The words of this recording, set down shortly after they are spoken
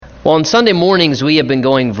Well, on Sunday mornings, we have been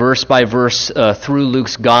going verse by verse through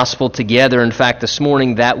Luke's gospel together. In fact, this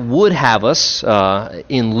morning, that would have us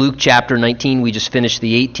in Luke chapter 19. We just finished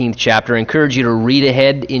the 18th chapter. I encourage you to read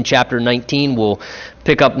ahead in chapter 19. We'll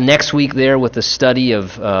pick up next week there with the study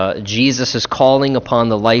of Jesus' calling upon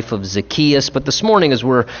the life of Zacchaeus. But this morning, as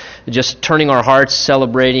we're just turning our hearts,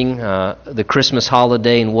 celebrating the Christmas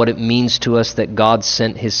holiday and what it means to us that God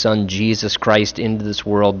sent His Son, Jesus Christ, into this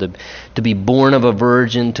world to be born of a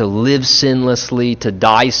virgin, to live sinlessly, to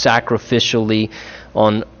die sacrificially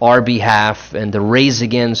on our behalf, and to raise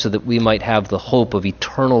again so that we might have the hope of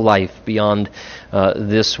eternal life beyond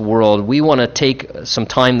this world. We want to take some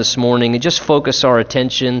time this morning and just focus our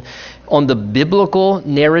attention on the biblical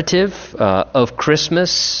narrative of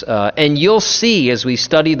Christmas. And you'll see as we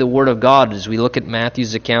study the Word of God, as we look at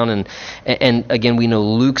Matthew's account, and again we know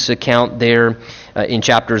Luke's account there in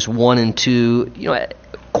chapters 1 and 2,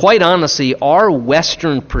 quite honestly, our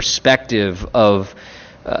Western perspective of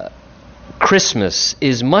Christmas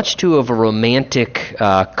is much too of a romantic,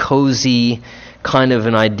 cozy kind of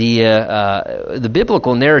an idea. The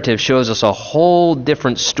biblical narrative shows us a whole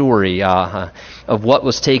different story of what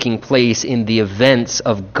was taking place in the events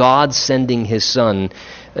of God sending His Son,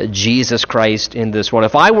 Jesus Christ, in this world.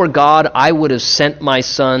 If I were God, I would have sent my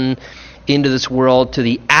Son into this world to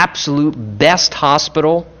the absolute best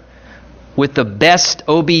hospital with the best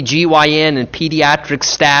OBGYN and pediatric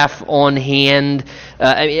staff on hand,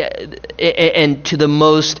 and to the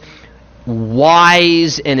most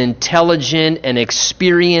wise and intelligent and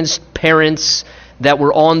experienced parents that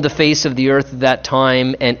were on the face of the earth at that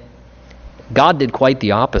time. And God did quite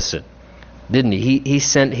the opposite, didn't He? He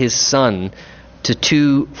sent His Son to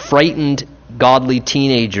two frightened, godly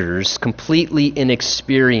teenagers, completely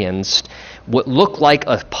inexperienced, what looked like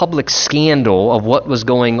a public scandal of what was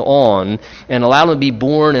going on, and allowed him to be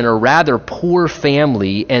born in a rather poor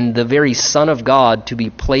family, and the very Son of God to be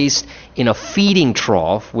placed in a feeding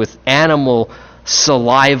trough with animal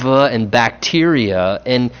saliva and bacteria,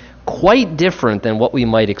 and quite different than what we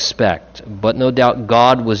might expect. But no doubt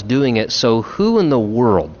God was doing it, so who in the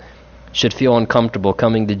world should feel uncomfortable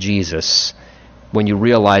coming to Jesus when you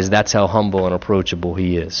realize that's how humble and approachable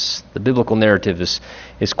He is? The biblical narrative is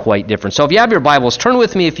quite different. So if you have your Bibles, turn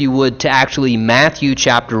with me, if you would, to actually Matthew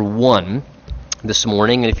chapter 1 this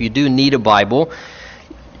morning. And if you do need a Bible,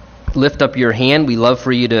 lift up your hand. We love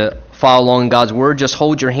for you to follow along in God's Word. Just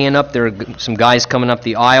hold your hand up. There are some guys coming up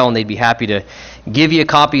the aisle, and they'd be happy to give you a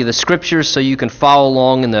copy of the Scriptures so you can follow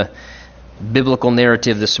along in the biblical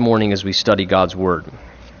narrative this morning as we study God's Word.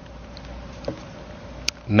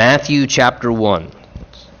 Matthew chapter 1.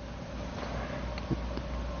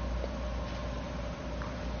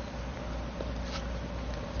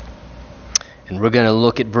 And we're going to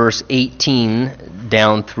look at verse 18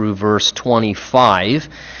 down through verse 25.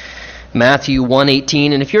 Matthew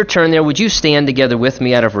 1:18. And if you're turned there, would you stand together with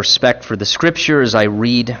me out of respect for the Scripture as I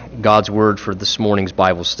read God's Word for this morning's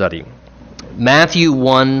Bible study? Matthew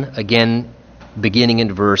 1, again, beginning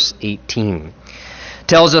in verse 18.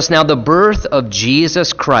 Tells us, now the birth of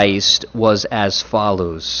Jesus Christ was as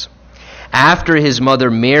follows. After his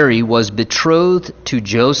mother Mary was betrothed to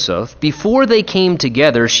Joseph, before they came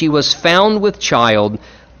together, she was found with child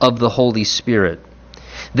of the Holy Spirit.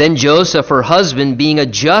 Then Joseph, her husband, being a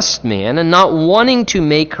just man and not wanting to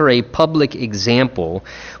make her a public example,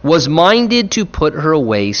 was minded to put her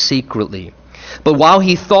away secretly. But while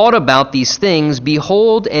he thought about these things,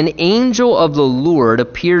 behold, an angel of the Lord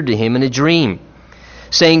appeared to him in a dream,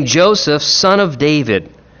 saying, Joseph, son of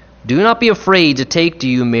David, do not be afraid to take to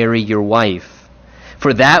you Mary your wife,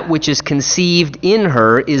 for that which is conceived in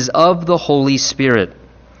her is of the Holy Spirit.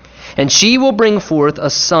 And she will bring forth a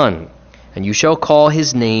son, and you shall call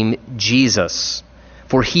his name Jesus,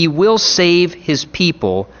 for he will save his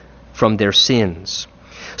people from their sins.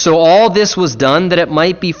 So all this was done that it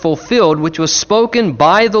might be fulfilled, which was spoken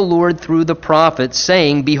by the Lord through the prophet,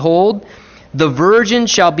 saying, Behold, the virgin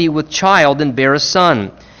shall be with child and bear a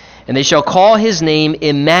son, and they shall call his name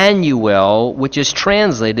Emmanuel, which is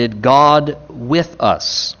translated God with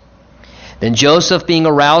us. Then Joseph, being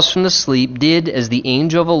aroused from the sleep, did as the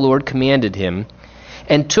angel of the Lord commanded him,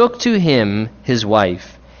 and took to him his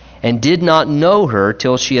wife, and did not know her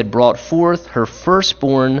till she had brought forth her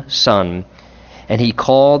firstborn son, and he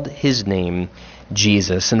called his name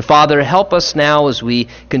Jesus. And Father, help us now as we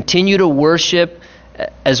continue to worship,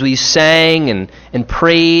 as we sang and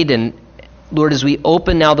prayed, and Lord, as we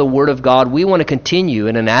open now the Word of God, we want to continue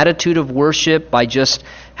in an attitude of worship by just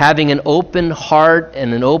having an open heart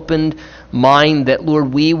and an open mind that,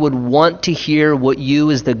 Lord, we would want to hear what you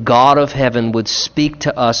as the God of heaven would speak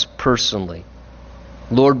to us personally.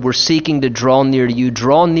 Lord, we're seeking to draw near to you.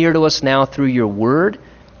 Draw near to us now through your word.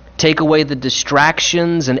 Take away the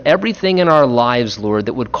distractions and everything in our lives, Lord,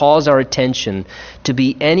 that would cause our attention to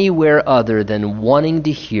be anywhere other than wanting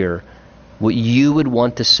to hear what you would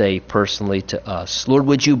want to say personally to us. Lord,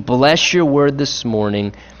 would you bless your word this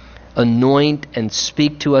morning, anoint and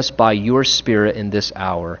speak to us by your Spirit in this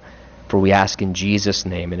hour, for we ask in Jesus'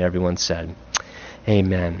 name. And everyone said,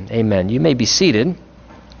 amen. Amen. You may be seated.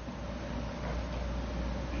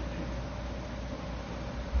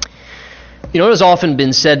 You know, it has often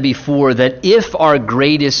been said before that if our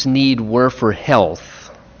greatest need were for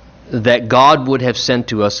health, that God would have sent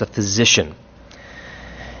to us a physician.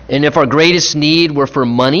 And if our greatest need were for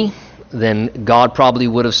money, then God probably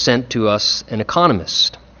would have sent to us an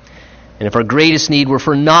economist. And if our greatest need were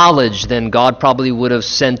for knowledge, then God probably would have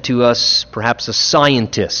sent to us perhaps a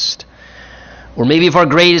scientist. Or maybe if our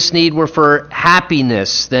greatest need were for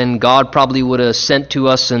happiness, then God probably would have sent to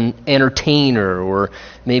us an entertainer or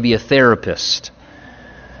maybe a therapist.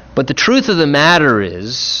 But the truth of the matter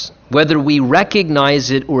is, whether we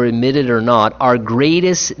recognize it or admit it or not, our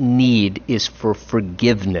greatest need is for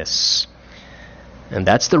forgiveness. And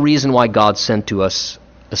that's the reason why God sent to us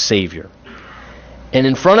a Savior. And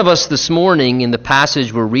in front of us this morning, in the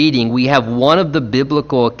passage we're reading, we have one of the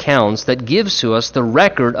biblical accounts that gives to us the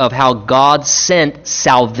record of how God sent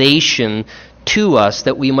salvation to us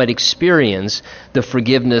that we might experience the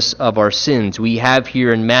forgiveness of our sins. We have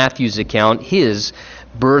here in Matthew's account his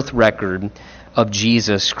birth record of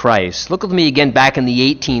Jesus Christ. Look with me again back in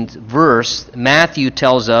the 18th verse. Matthew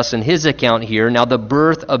tells us in his account here, now the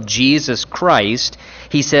birth of Jesus Christ,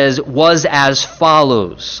 he says, was as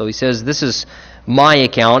follows. So he says, this is my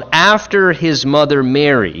account. After his mother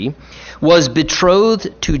Mary was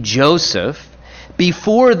betrothed to Joseph,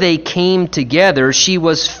 before they came together, she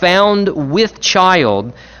was found with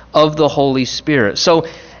child of the Holy Spirit. So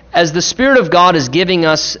as the Spirit of God is giving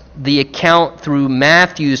us the account through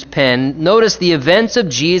Matthew's pen, notice the events of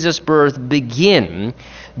Jesus' birth begin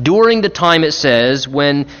during the time, it says,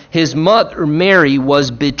 when his mother Mary was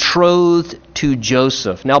betrothed to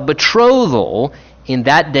Joseph. Now, betrothal in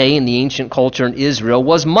that day in the ancient culture in Israel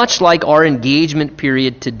was much like our engagement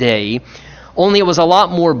period today, only it was a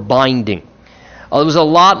lot more binding. It was a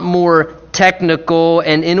lot more technical,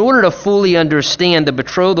 and in order to fully understand the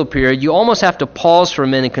betrothal period, you almost have to pause for a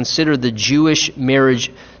minute and consider the Jewish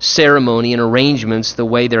marriage ceremony and arrangements the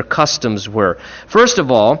way their customs were. First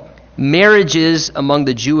of all, marriages among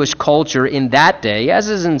the Jewish culture in that day, as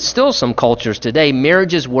is in still some cultures today,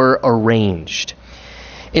 marriages were arranged.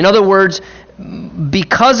 In other words,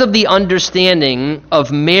 because of the understanding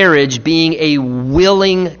of marriage being a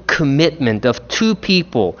willing commitment of two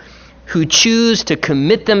people who choose to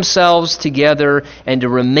commit themselves together and to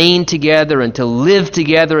remain together and to live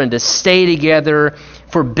together and to stay together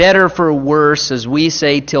for better, for worse, as we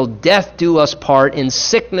say, till death do us part, in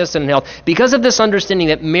sickness and health. Because of this understanding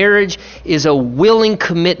that marriage is a willing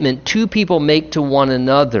commitment two people make to one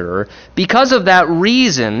another, because of that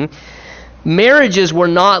reason, marriages were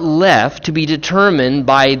not left to be determined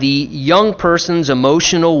by the young person's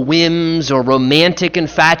emotional whims or romantic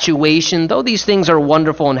infatuation. Though these things are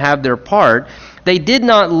wonderful and have their part, they did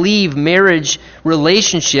not leave marriage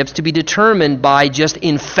relationships to be determined by just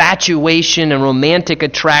infatuation and romantic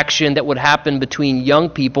attraction that would happen between young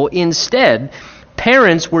people. Instead,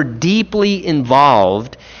 parents were deeply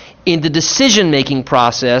involved in the decision-making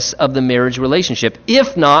process of the marriage relationship,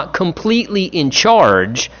 if not completely in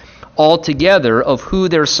charge altogether of who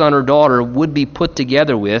their son or daughter would be put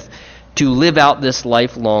together with to live out this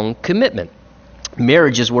lifelong commitment.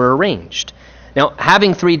 Marriages were arranged. Now,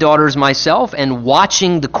 having 3 daughters myself and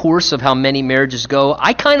watching the course of how many marriages go,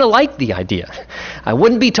 I kind of like the idea. I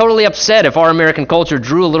wouldn't be totally upset if our American culture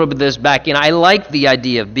drew a little bit of this back in. I like the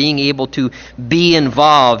idea of being able to be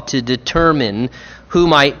involved to determine who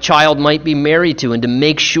my child might be married to and to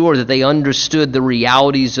make sure that they understood the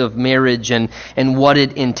realities of marriage and what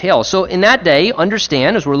it entails. So in that day,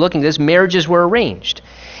 understand, as we're looking at this, marriages were arranged.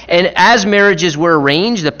 And as marriages were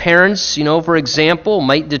arranged, the parents, for example,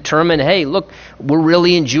 might determine, hey, look, we're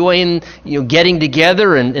really enjoying, getting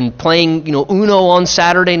together and playing, Uno on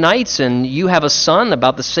Saturday nights, and you have a son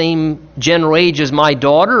about the same general age as my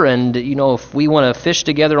daughter, and, if we want to fish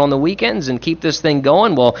together on the weekends and keep this thing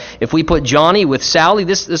going, well, if we put Johnny with Sally,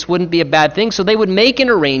 this wouldn't be a bad thing. So they would make an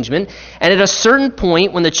arrangement, and at a certain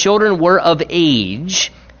point when the children were of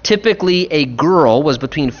age, typically a girl was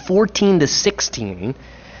between 14 to 16,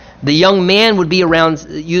 The young man would be around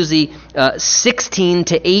usually 16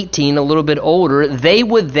 to 18, a little bit older. They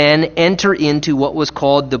would then enter into what was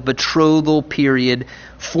called the betrothal period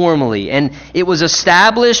formally. And it was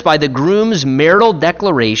established by the groom's marital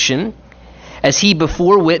declaration, as he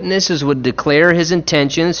before witnesses would declare his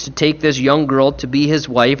intentions to take this young girl to be his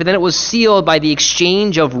wife. And then it was sealed by the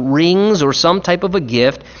exchange of rings or some type of a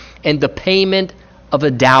gift and the payment of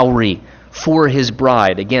a dowry for his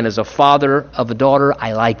bride. Again, as a father of a daughter,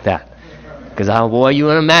 I like that. Because, boy, you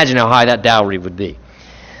can imagine how high that dowry would be.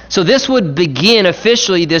 So this would begin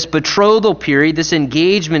officially this betrothal period, this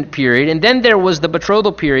engagement period. And then there was the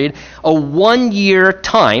betrothal period, a 1-year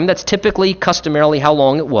time. That's typically, customarily, how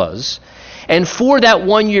long it was. And for that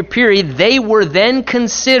 1-year period, they were then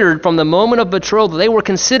considered, from the moment of betrothal, they were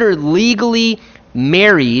considered legally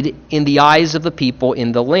married in the eyes of the people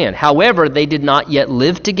in the land. However, they did not yet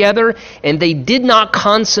live together, and they did not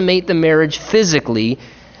consummate the marriage physically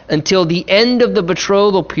until the end of the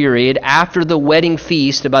betrothal period, after the wedding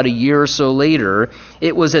feast, about a year or so later.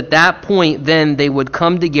 It was at that point then they would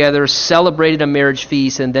come together, celebrate a marriage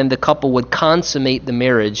feast, and then the couple would consummate the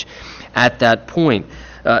marriage at that point.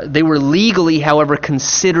 They were legally, however,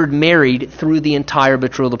 considered married through the entire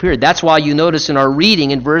betrothal period. That's why you notice in our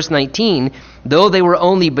reading in verse 19, though they were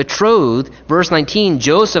only betrothed, verse 19,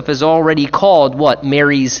 Joseph is already called what?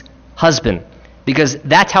 Mary's husband. Because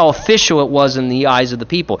that's how official it was in the eyes of the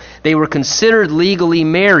people. They were considered legally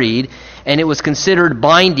married, and it was considered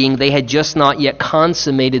binding. They had just not yet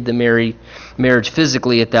consummated the marriage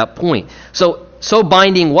physically at that point. So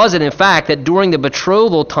binding was it, in fact, that during the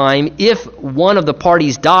betrothal time, if one of the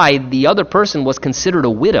parties died, the other person was considered a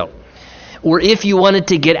widow. Or if you wanted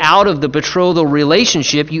to get out of the betrothal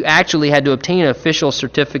relationship, you actually had to obtain an official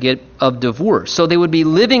certificate of divorce. So they would be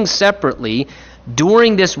living separately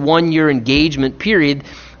during this 1-year engagement period.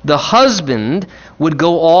 The husband would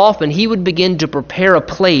go off and he would begin to prepare a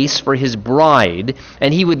place for his bride,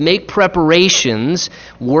 and he would make preparations,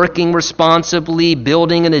 working responsibly,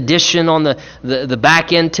 building an addition on the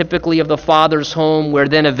back end typically of the father's home, where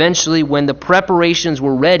then eventually when the preparations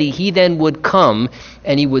were ready, he then would come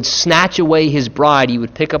and he would snatch away his bride. He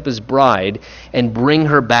would pick up his bride and bring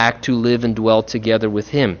her back to live and dwell together with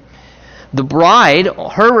him. The bride,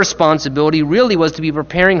 her responsibility really was to be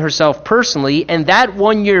preparing herself personally, and that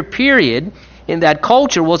 1-year period in that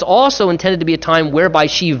culture was also intended to be a time whereby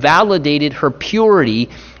she validated her purity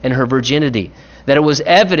and her virginity, that it was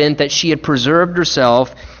evident that she had preserved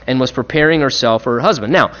herself and was preparing herself for her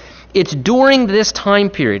husband. Now, it's during this time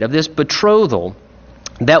period of this betrothal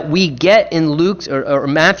that we get in Luke's or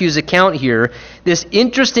Matthew's account here this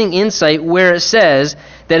interesting insight where it says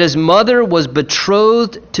that his mother was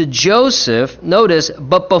betrothed to Joseph, notice,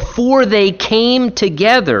 but before they came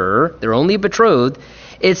together, they're only betrothed,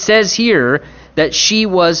 it says here that she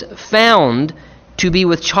was found to be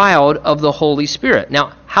with child of the Holy Spirit.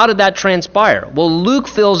 Now, how did that transpire? Well, Luke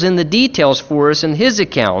fills in the details for us in his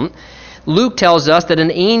account. Luke tells us that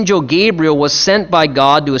an angel Gabriel was sent by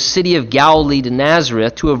God to a city of Galilee to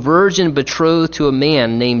Nazareth to a virgin betrothed to a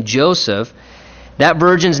man named Joseph. That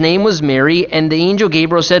virgin's name was Mary, and the angel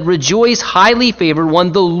Gabriel said, "Rejoice, highly favored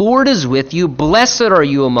one, the Lord is with you. Blessed are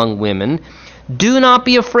you among women. Do not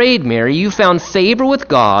be afraid, Mary. You found favor with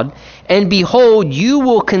God, and behold, you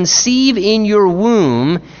will conceive in your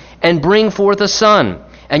womb and bring forth a son.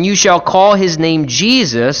 And you shall call his name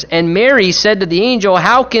Jesus." And Mary said to the angel,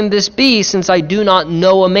 "How can this be, since I do not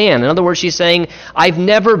know a man?" In other words, she's saying, I've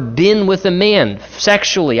never been with a man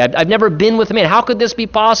sexually. I've never been with a man. How could this be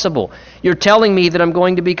possible? You're telling me that I'm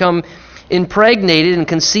going to become impregnated and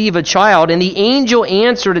conceive a child. And the angel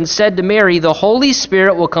answered and said to Mary, "The Holy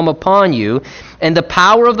Spirit will come upon you, and the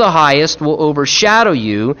power of the highest will overshadow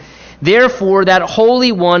you. Therefore, that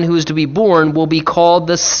Holy One who is to be born will be called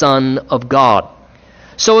the Son of God."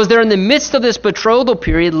 So as they're in the midst of this betrothal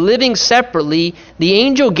period, living separately, the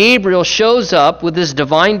angel Gabriel shows up with this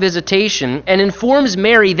divine visitation and informs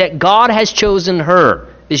Mary that God has chosen her,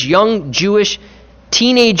 this young Jewish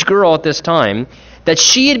teenage girl at this time, that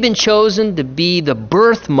she had been chosen to be the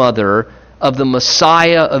birth mother of the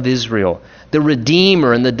Messiah of Israel, the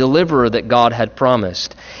Redeemer and the Deliverer that God had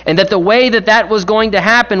promised. And that the way that was going to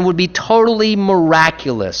happen would be totally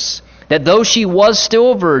miraculous. That though she was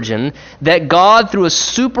still a virgin, that God, through a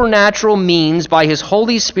supernatural means, by his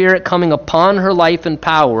Holy Spirit coming upon her life and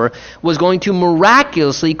power, was going to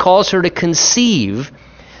miraculously cause her to conceive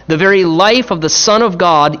the very life of the Son of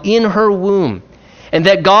God in her womb. And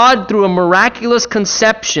that God, through a miraculous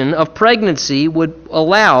conception of pregnancy, would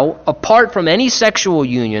allow, apart from any sexual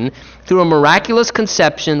union, through a miraculous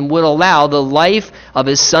conception, would allow the life of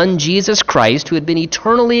his Son Jesus Christ, who had been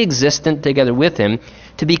eternally existent together with him,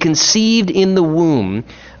 to be conceived in the womb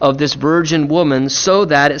of this virgin woman, so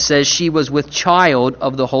that it says she was with child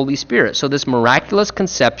of the Holy Spirit. So this miraculous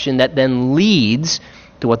conception that then leads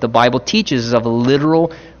to what the Bible teaches of a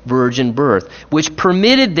literal virgin birth, which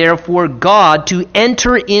permitted, therefore, God to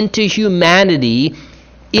enter into humanity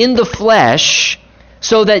in the flesh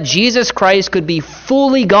so that Jesus Christ could be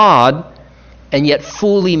fully God and yet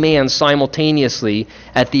fully man simultaneously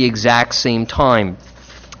at the exact same time.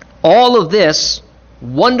 All of this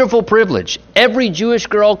wonderful privilege. Every Jewish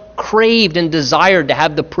girl craved and desired to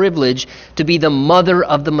have the privilege to be the mother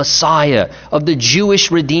of the Messiah, of the Jewish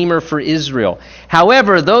Redeemer for Israel.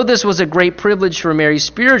 However, though this was a great privilege for Mary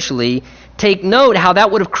spiritually, take note how that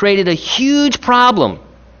would have created a huge problem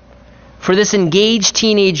for this engaged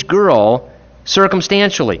teenage girl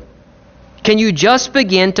circumstantially. Can you just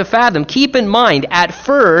begin to fathom? Keep in mind, at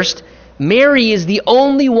first, Mary is the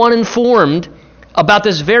only one informed about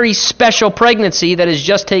this very special pregnancy that has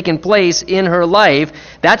just taken place in her life.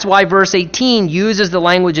 That's why verse 18 uses the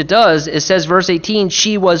language it does. It says, verse 18,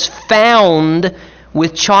 she was found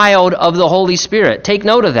with child of the Holy Spirit. Take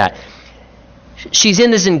note of that. She's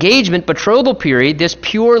in this engagement, betrothal period, this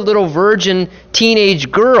pure little virgin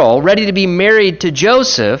teenage girl ready to be married to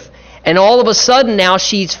Joseph, and all of a sudden now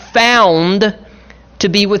she's found to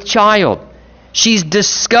be with child. She's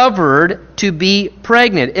discovered to be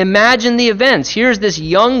pregnant. Imagine the events. Here's this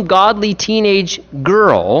young, godly teenage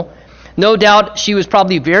girl. No doubt she was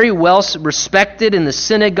probably very well respected in the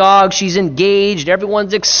synagogue. She's engaged.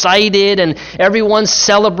 Everyone's excited and everyone's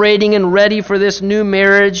celebrating and ready for this new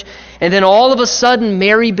marriage. And then all of a sudden,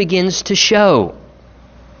 Mary begins to show.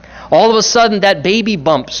 All of a sudden, that baby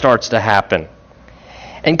bump starts to happen.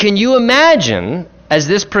 And can you imagine, as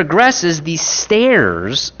this progresses, the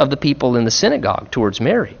stares of the people in the synagogue towards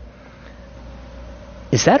Mary?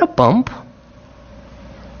 Is that a bump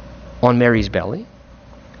on Mary's belly?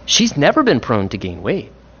 She's never been prone to gain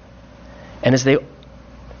weight. And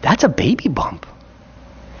that's a baby bump.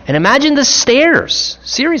 And imagine the stares.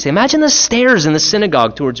 Seriously, imagine the stares in the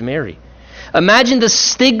synagogue towards Mary. Imagine the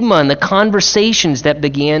stigma and the conversations that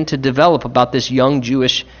began to develop about this young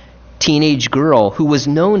Jewish teenage girl who was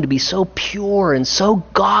known to be so pure and so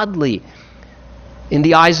godly in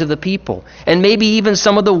the eyes of the people. And maybe even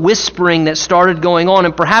some of the whispering that started going on.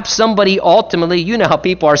 And perhaps somebody ultimately, you know how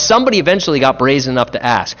people are, somebody eventually got brazen enough to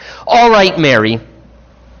ask, all right, Mary,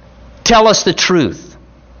 tell us the truth.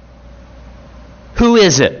 Who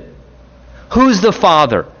is it? Who's the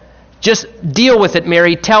Father? Just deal with it,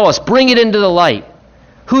 Mary. Tell us. Bring it into the light.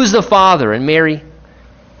 Who's the Father? And Mary,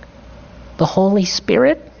 the Holy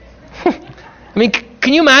Spirit? I mean,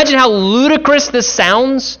 can you imagine how ludicrous this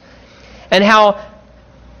sounds? And how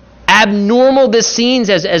abnormal this seems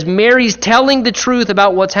as Mary's telling the truth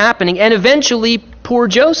about what's happening. And eventually, poor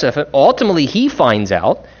Joseph, ultimately he finds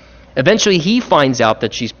out. Eventually he finds out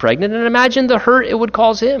that she's pregnant. And imagine the hurt it would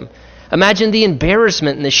cause him. Imagine the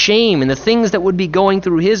embarrassment and the shame and the things that would be going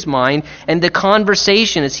through his mind. And the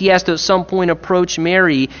conversation as he has to at some point approach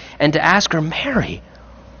Mary and to ask her, Mary,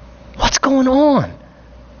 what's going on?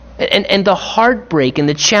 And the heartbreak and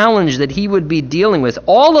the challenge that he would be dealing with.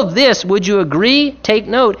 All of this, would you agree? Take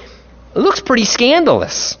note. It looks pretty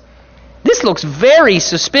scandalous. This looks very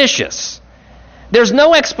suspicious. There's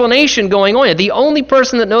no explanation going on. The only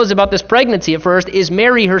person that knows about this pregnancy at first is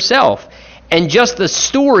Mary herself. And just the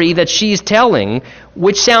story that she's telling,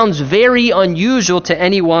 which sounds very unusual to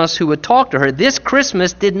any of us who would talk to her. This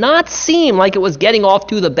Christmas did not seem like it was getting off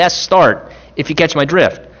to the best start, if you catch my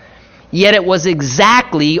drift. Yet it was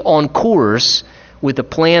exactly on course with the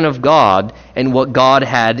plan of God and what God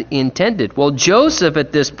had intended. Well, Joseph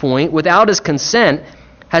at this point, without his consent,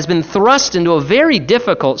 has been thrust into a very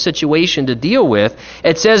difficult situation to deal with.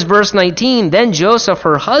 It says, verse 19, then Joseph,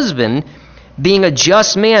 her husband, being a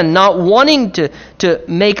just man, not wanting to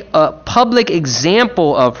make a public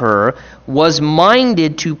example of her, was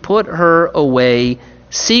minded to put her away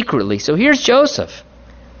secretly. So here's Joseph.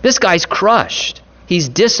 This guy's crushed. He's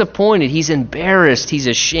disappointed, he's embarrassed, he's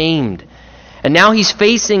ashamed. And now he's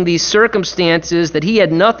facing these circumstances that he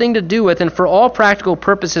had nothing to do with, and for all practical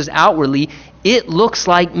purposes outwardly, it looks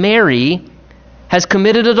like Mary has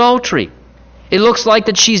committed adultery. It looks like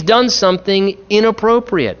that she's done something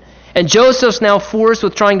inappropriate. And Joseph's now forced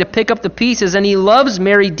with trying to pick up the pieces, and he loves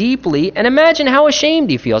Mary deeply, and imagine how ashamed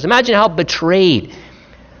he feels. Imagine how betrayed.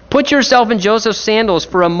 Put yourself in Joseph's sandals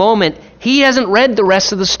for a moment. He hasn't read the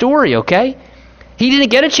rest of the story, okay? He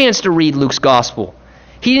didn't get a chance to read Luke's gospel.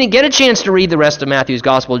 He didn't get a chance to read the rest of Matthew's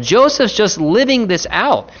gospel. Joseph's just living this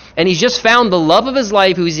out. And he's just found the love of his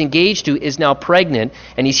life, who he's engaged to, is now pregnant.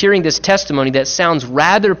 And he's hearing this testimony that sounds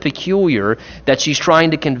rather peculiar that she's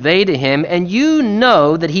trying to convey to him. And you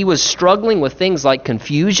know that he was struggling with things like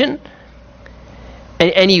confusion.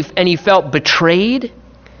 And he felt betrayed.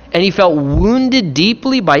 And he felt wounded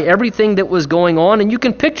deeply by everything that was going on. And you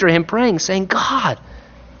can picture him praying, saying, God,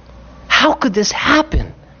 how could this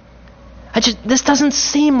happen? This doesn't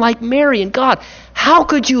seem like Mary. And God, how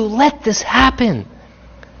could you let this happen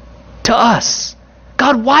to us?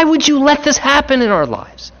 God, why would you let this happen in our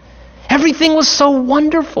lives? Everything was so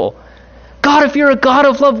wonderful. God, if you're a God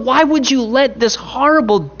of love, why would you let this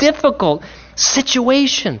horrible, difficult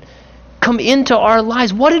situation come into our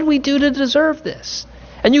lives? What did we do to deserve this?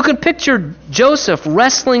 And you can picture Joseph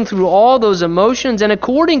wrestling through all those emotions, and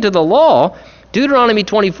according to the law, Deuteronomy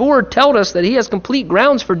 24 tells us that he has complete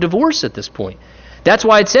grounds for divorce at this point. That's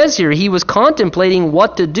why it says here he was contemplating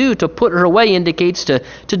what to do to put her away, indicates to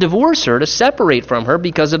divorce her, to separate from her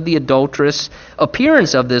because of the adulterous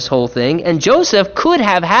appearance of this whole thing. And Joseph could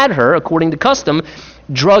have had her, according to custom,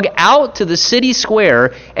 drug out to the city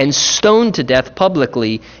square and stoned to death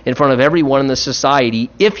publicly in front of everyone in the society.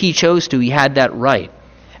 If he chose to, he had that right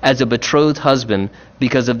as a betrothed husband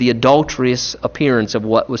because of the adulterous appearance of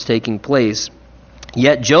what was taking place.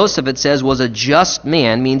 Yet Joseph, it says, was a just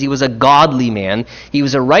man, means he was a godly man. He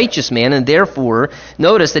was a righteous man, and therefore,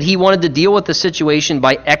 notice that he wanted to deal with the situation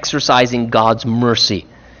by exercising God's mercy.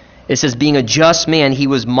 It says, being a just man, he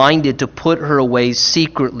was minded to put her away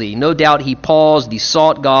secretly. No doubt he paused, he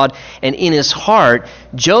sought God, and in his heart,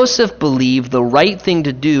 Joseph believed the right thing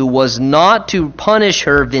to do was not to punish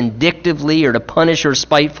her vindictively or to punish her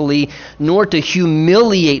spitefully, nor to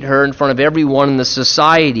humiliate her in front of everyone in the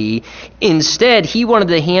society. Instead, he wanted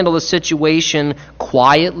to handle the situation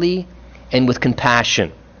quietly and with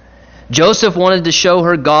compassion. Joseph wanted to show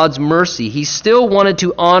her God's mercy. He still wanted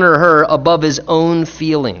to honor her above his own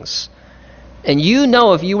feelings. And you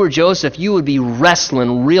know, if you were Joseph, you would be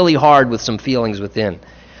wrestling really hard with some feelings within.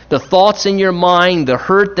 The thoughts in your mind, the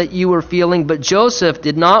hurt that you were feeling. But Joseph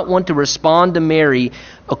did not want to respond to Mary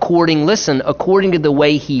according to the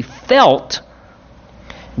way he felt.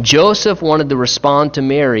 Joseph wanted to respond to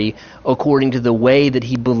Mary according to the way that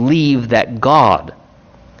he believed that God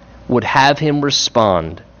would have him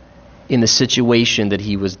respond in the situation that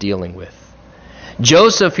he was dealing with.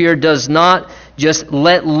 Joseph here does not just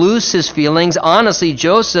let loose his feelings. Honestly,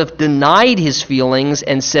 Joseph denied his feelings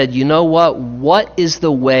and said, you know what? What is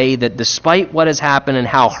the way that despite what has happened and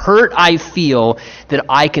how hurt I feel, that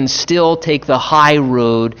I can still take the high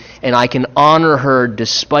road and I can honor her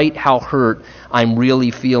despite how hurt I'm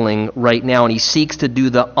really feeling right now. And he seeks to do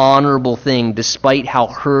the honorable thing despite how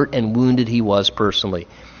hurt and wounded he was personally.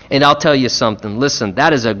 And I'll tell you something. Listen,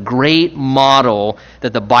 that is a great model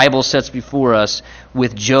that the Bible sets before us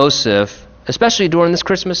with Joseph, especially during this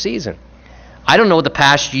Christmas season. I don't know what the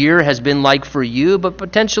past year has been like for you, but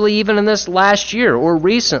potentially even in this last year or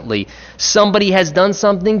recently, somebody has done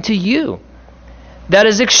something to you that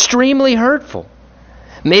is extremely hurtful.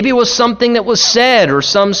 Maybe it was something that was said or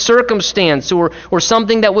some circumstance or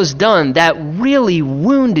something that was done that really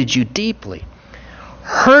wounded you deeply,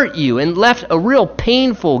 hurt you and left a real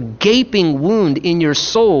painful, gaping wound in your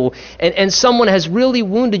soul, and someone has really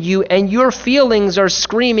wounded you, and your feelings are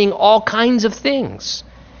screaming all kinds of things.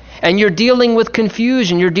 And you're dealing with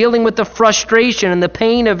confusion, you're dealing with the frustration and the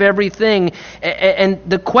pain of everything, and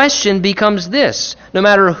the question becomes this. No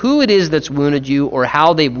matter who it is that's wounded you or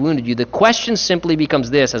how they've wounded you, the question simply becomes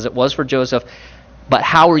this, as it was for Joseph, but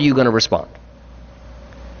how are you going to respond?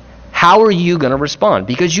 How are you going to respond?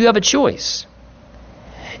 Because you have a choice.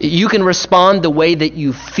 You can respond the way that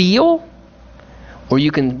you feel, or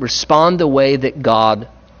you can respond the way that God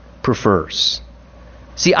prefers.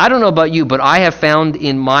 See, I don't know about you, but I have found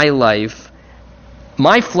in my life,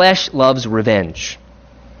 my flesh loves revenge.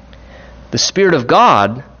 The Spirit of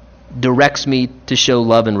God directs me to show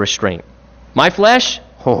love and restraint. My flesh,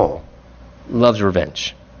 loves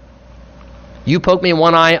revenge. You poke me in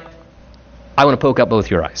one eye, I want to poke out both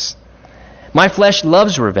your eyes. My flesh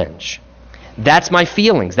loves revenge. That's my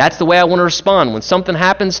feelings. That's the way I want to respond. When something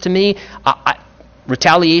happens to me,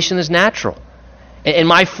 retaliation is natural. And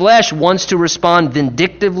my flesh wants to respond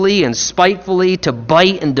vindictively and spitefully, to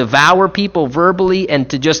bite and devour people verbally, and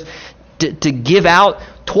to just to give out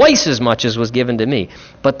twice as much as was given to me.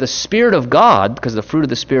 But the Spirit of God, because the fruit of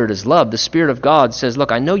the Spirit is love, the Spirit of God says,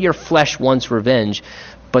 look, I know your flesh wants revenge,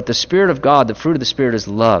 but the Spirit of God, the fruit of the Spirit is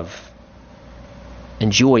love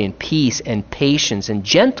and joy and peace and patience and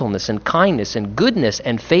gentleness and kindness and goodness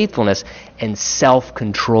and faithfulness and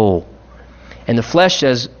self-control. And the flesh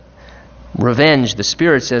says revenge. The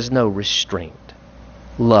Spirit says no, restraint.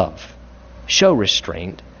 Love. Show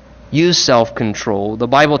restraint. Use self-control. The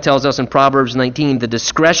Bible tells us in Proverbs 19, the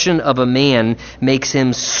discretion of a man makes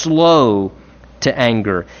him slow to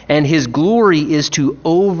anger, and his glory is to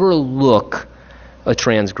overlook a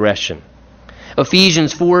transgression.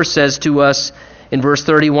 Ephesians 4 says to us in verse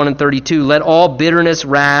 31 and 32, let all bitterness,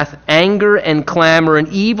 wrath, anger, and clamor, and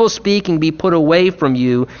evil speaking be put away from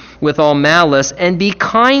you with all malice, and be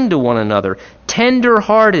kind to one another,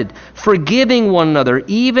 tender-hearted, forgiving one another,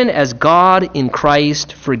 even as God in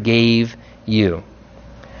Christ forgave you.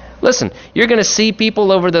 Listen, you're going to see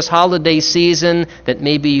people over this holiday season that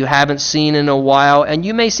maybe you haven't seen in a while, and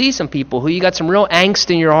you may see some people who you got some real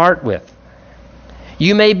angst in your heart with.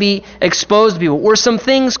 You may be exposed to people, or some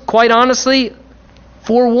things, quite honestly,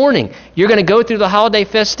 forewarning. You're going to go through the holiday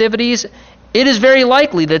festivities. It is very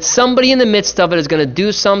likely that somebody in the midst of it is going to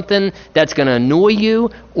do something that's going to annoy you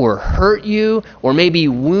or hurt you or maybe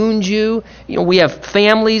wound you. You know, we have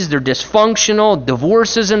families, they're dysfunctional,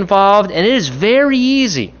 divorces involved, and it is very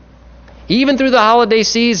easy, even through the holiday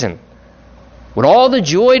season, with all the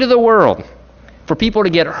joy to the world, for people to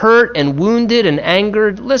get hurt and wounded and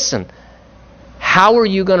angered. Listen, how are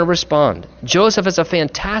you going to respond? Joseph is a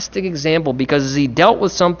fantastic example because as he dealt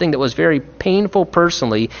with something that was very painful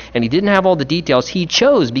personally and he didn't have all the details, he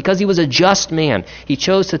chose, because he was a just man, he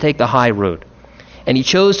chose to take the high road. And he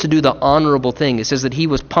chose to do the honorable thing. It says that he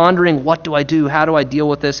was pondering, what do I do? How do I deal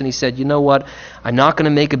with this? And he said, you know what? I'm not going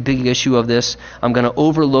to make a big issue of this. I'm going to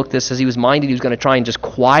overlook this. As he was minded, he was going to try and just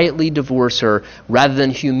quietly divorce her. Rather than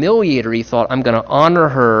humiliate her, he thought, I'm going to honor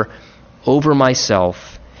her over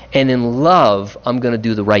myself. And in love, I'm going to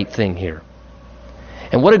do the right thing here.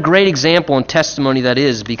 And what a great example and testimony that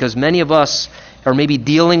is, because many of us are maybe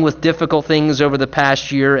dealing with difficult things over the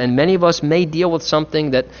past year, and many of us may deal with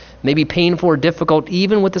something that may be painful or difficult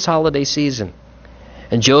even with this holiday season.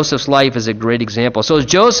 And Joseph's life is a great example. So as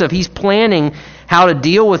Joseph, he's planning how to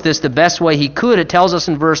deal with this the best way he could. It tells us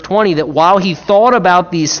in verse 20 that while he thought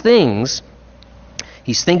about these things,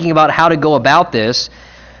 he's thinking about how to go about this,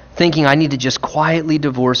 thinking, I need to just quietly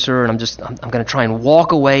divorce her, and I'm going to try and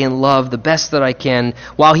walk away in love the best that I can.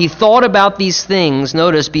 While he thought about these things,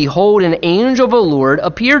 notice, behold, an angel of the Lord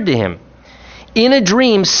appeared to him in a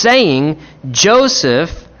dream, saying,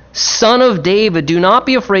 Joseph, son of David, do not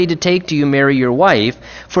be afraid to take to you Mary your wife,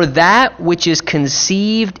 for that which is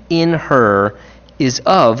conceived in her is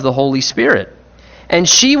of the Holy Spirit. And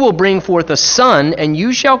she will bring forth a son, and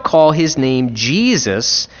you shall call his name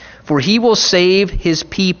Jesus, for he will save his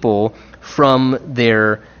people from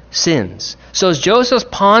their sins. So as Joseph's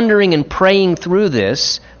pondering and praying through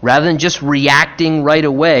this, rather than just reacting right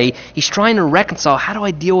away, he's trying to reconcile, how do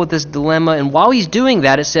I deal with this dilemma? And while he's doing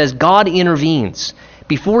that, it says God intervenes.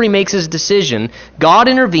 Before he makes his decision, God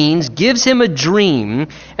intervenes, gives him a dream,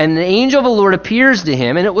 and the angel of the Lord appears to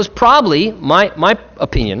him, and it was probably, my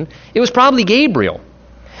opinion, it was probably Gabriel.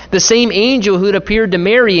 The same angel who had appeared to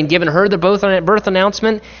Mary and given her the birth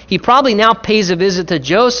announcement, he probably now pays a visit to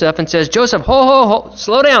Joseph and says, Joseph, ho,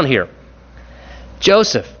 slow down here.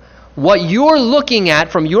 Joseph, what you're looking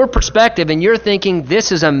at from your perspective and you're thinking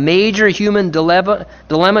this is a major human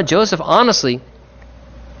dilemma, Joseph, honestly,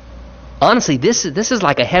 this is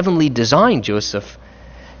like a heavenly design, Joseph.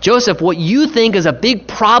 Joseph, what you think is a big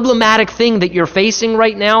problematic thing that you're facing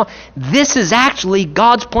right now, this is actually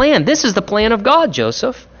God's plan. This is the plan of God,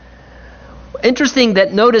 Joseph. Interesting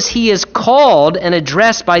that notice he is called and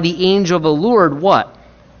addressed by the angel of the Lord, what?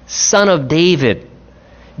 Son of David.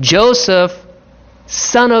 Joseph,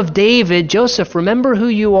 son of David. Joseph, remember who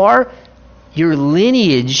you are? Your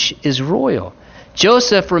lineage is royal.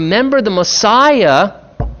 Joseph, remember the Messiah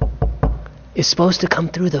is supposed to come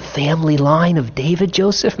through the family line of David,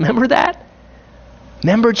 Joseph. Remember that?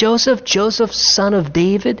 Remember Joseph? Joseph, son of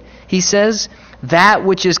David. He says, that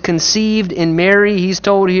which is conceived in Mary, he's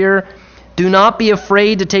told here, do not be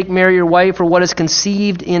afraid to take Mary your wife, for what is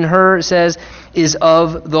conceived in her, it says, is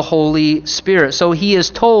of the Holy Spirit. So he is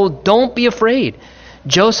told, don't be afraid.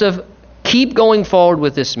 Joseph, keep going forward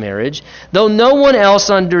with this marriage. Though no one else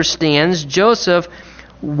understands, Joseph,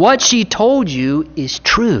 what she told you is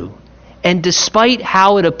true. And despite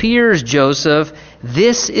how it appears, Joseph,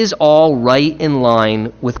 this is all right in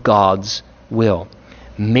line with God's will.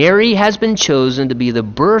 Mary has been chosen to be the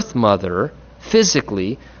birth mother,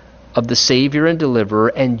 physically, of the Savior and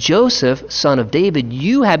Deliverer, and Joseph, son of David,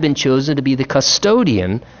 you have been chosen to be the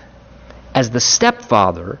custodian as the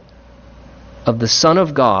stepfather of the Son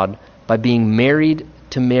of God by being married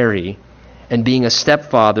to Mary and being a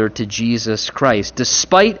stepfather to Jesus Christ.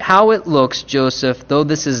 Despite how it looks, Joseph, though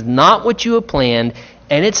this is not what you have planned,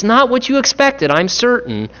 and it's not what you expected, I'm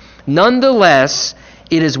certain, nonetheless,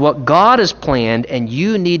 it is what God has planned, and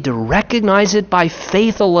you need to recognize it by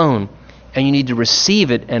faith alone, and you need to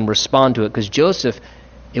receive it and respond to it. Because Joseph,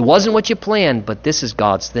 it wasn't what you planned, but this is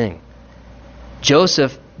God's thing.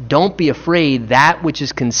 Joseph, don't be afraid. That which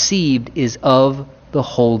is conceived is of the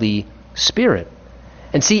Holy Spirit.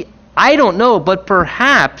 And see, I don't know, but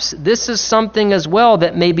perhaps this is something as well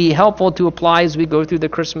that may be helpful to apply as we go through the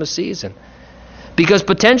Christmas season. Because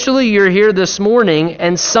potentially you're here this morning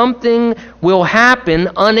and something will happen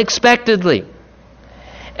unexpectedly.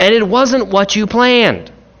 And it wasn't what you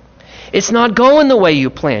planned. It's not going the way you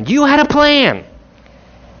planned. You had a plan.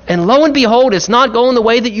 And lo and behold, it's not going the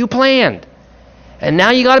way that you planned. And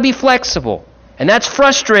now you got to be flexible. And that's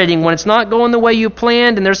frustrating when it's not going the way you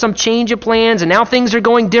planned and there's some change of plans and now things are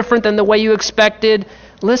going different than the way you expected.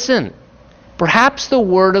 Listen, perhaps the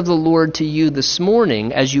word of the Lord to you this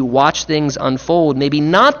morning as you watch things unfold, maybe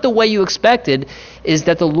not the way you expected, is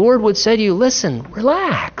that the Lord would say to you, listen,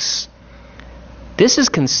 relax. This is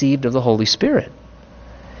conceived of the Holy Spirit.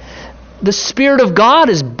 The Spirit of God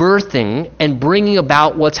is birthing and bringing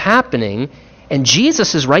about what's happening, and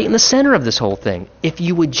Jesus is right in the center of this whole thing. If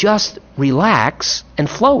you would just relax and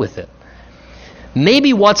flow with it.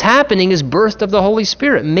 Maybe what's happening is birth of the Holy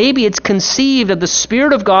Spirit. Maybe it's conceived of the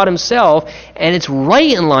Spirit of God himself, and it's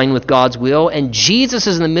right in line with God's will, and Jesus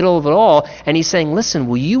is in the middle of it all, and he's saying, listen,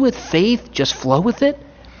 will you with faith just flow with it?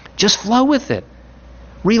 Just flow with it.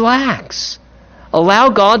 Relax. Allow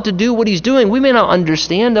God to do what he's doing. We may not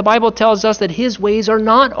understand. The Bible tells us that his ways are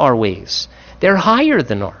not our ways. They're higher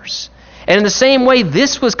than ours. And in the same way,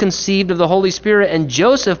 this was conceived of the Holy Spirit, and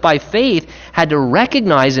Joseph, by faith, had to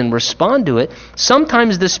recognize and respond to it.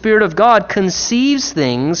 Sometimes the Spirit of God conceives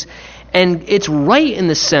things, and it's right in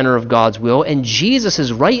the center of God's will, and Jesus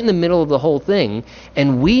is right in the middle of the whole thing,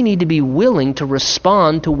 and we need to be willing to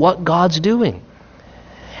respond to what God's doing.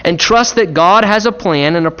 And trust that God has a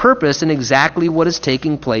plan and a purpose in exactly what is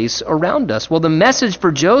taking place around us. Well, the message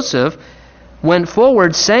for Joseph went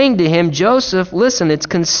forward saying to him, Joseph, listen, it's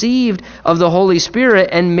conceived of the Holy Spirit,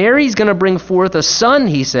 and Mary's going to bring forth a son,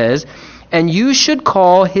 he says, and you should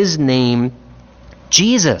call his name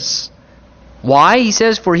Jesus. Why? He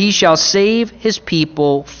says, for he shall save his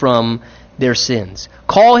people from their sins.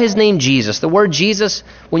 Call his name Jesus. The word Jesus,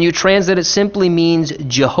 when you translate it, simply means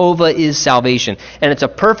Jehovah is salvation. And it's a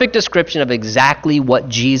perfect description of exactly what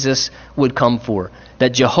Jesus would come for.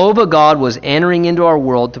 That Jehovah God was entering into our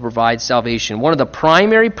world to provide salvation. One of the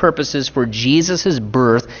primary purposes for Jesus'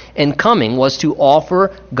 birth and coming was to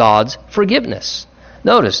offer God's forgiveness.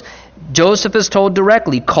 Notice, Joseph is told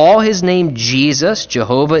directly, call his name Jesus,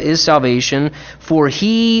 Jehovah is salvation, for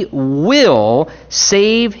he will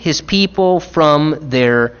save his people from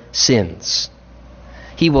their sins.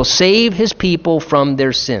 He will save his people from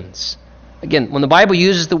their sins. Again, when the Bible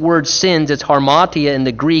uses the word sins, it's harmatia in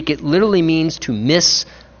the Greek. It literally means to miss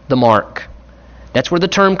the mark. That's where the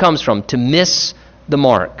term comes from, to miss the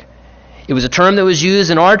mark. It was a term that was used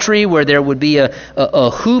in archery where there would be a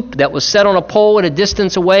hoop that was set on a pole at a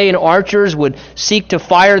distance away, and archers would seek to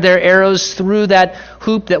fire their arrows through that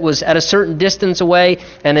hoop that was at a certain distance away.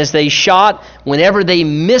 And as they shot, whenever they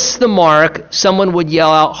missed the mark, someone would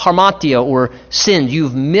yell out harmatia, or sin,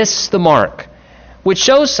 you've missed the mark, which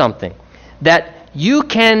shows something. That you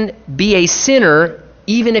can be a sinner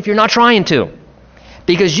even if you're not trying to.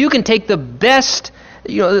 Because you can take the best,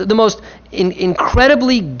 the most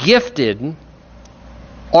incredibly gifted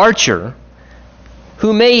archer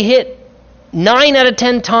who may hit 9 out of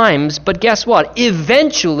 10 times, but guess what?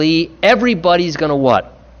 Eventually, everybody's going to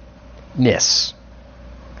what? Miss.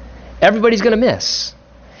 Everybody's going to miss.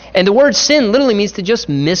 And the word sin literally means to just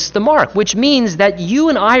miss the mark, which means that you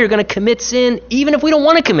and I are going to commit sin even if we don't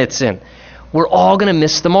want to commit sin. We're all going to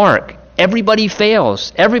miss the mark. Everybody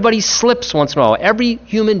fails. Everybody slips once in a while. Every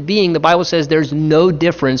human being, the Bible says, there's no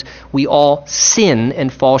difference. We all sin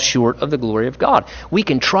and fall short of the glory of God. We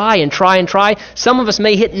can try and try and try. Some of us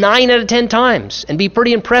may hit 9 out of 10 times and be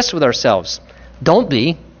pretty impressed with ourselves. Don't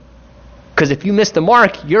be. Because if you miss the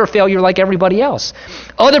mark, you're a failure like everybody else.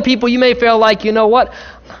 Other people, you may feel like, you know what?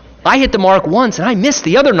 I hit the mark once and I missed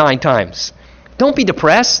the other 9 times. Don't be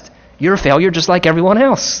depressed. You're a failure just like everyone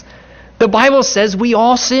else. The Bible says we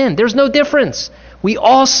all sin. There's no difference. We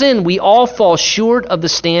all sin. We all fall short of the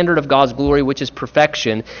standard of God's glory, which is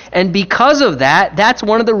perfection. And because of that, that's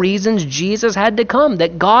one of the reasons Jesus had to come.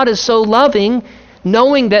 That God is so loving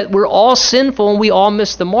knowing that we're all sinful and we all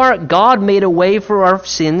miss the mark, God made a way for our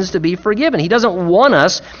sins to be forgiven. He doesn't want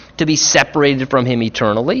us to be separated from Him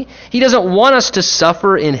eternally. He doesn't want us to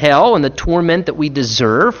suffer in hell and the torment that we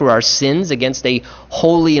deserve for our sins against a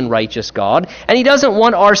holy and righteous God. And He doesn't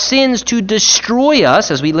want our sins to destroy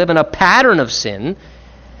us as we live in a pattern of sin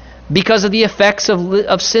because of the effects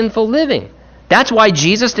of sinful living. That's why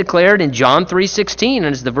Jesus declared in John 3:16,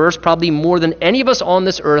 and it's the verse probably more than any of us on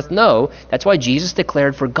this earth know, that's why Jesus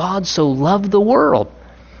declared, "For God so loved the world,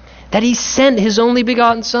 that He sent His only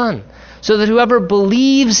begotten Son, so that whoever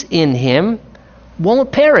believes in Him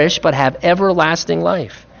won't perish but have everlasting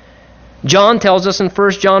life." John tells us in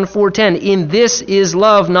 1 John 4:10, "In this is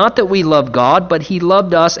love, not that we love God, but He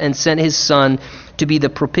loved us and sent His Son to be the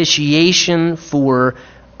propitiation for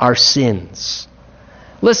our sins."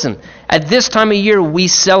 Listen, at this time of year, we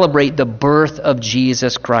celebrate the birth of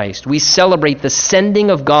Jesus Christ. We celebrate the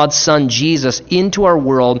sending of God's Son, Jesus, into our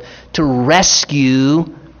world to rescue.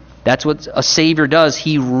 That's what a Savior does.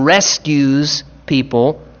 He rescues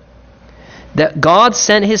people. That God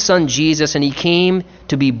sent His Son, Jesus, and He came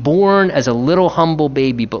to be born as a little humble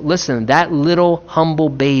baby. But listen, that little humble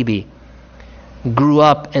baby grew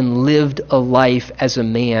up and lived a life as a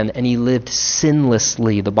man, and He lived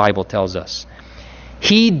sinlessly, the Bible tells us.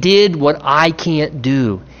 He did what I can't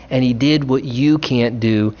do, and He did what you can't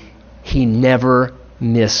do. He never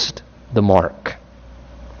missed the mark.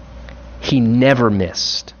 He never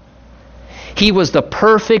missed. He was the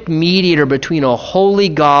perfect mediator between a holy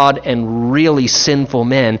God and really sinful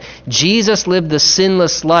men. Jesus lived the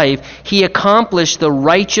sinless life. He accomplished the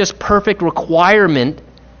righteous, perfect requirement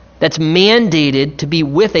that's mandated to be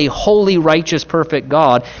with a holy, righteous, perfect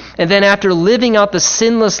God. And then after living out the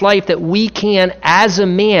sinless life that we can as a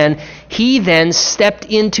man, He then stepped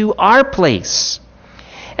into our place.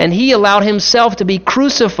 And He allowed Himself to be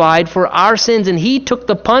crucified for our sins. And He took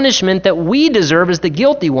the punishment that we deserve as the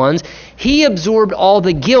guilty ones. He absorbed all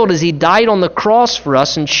the guilt as He died on the cross for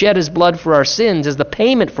us and shed His blood for our sins as the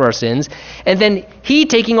payment for our sins. And then He,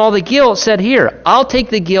 taking all the guilt, said, "Here, I'll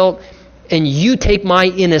take the guilt, and you take my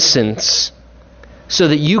innocence so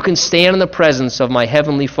that you can stand in the presence of my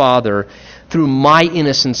heavenly Father through my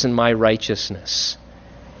innocence and my righteousness."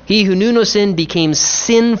 He who knew no sin became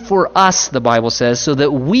sin for us, the Bible says, so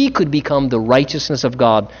that we could become the righteousness of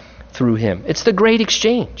God through Him. It's the great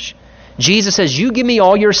exchange. Jesus says, "You give me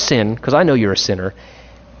all your sin, because I know you're a sinner,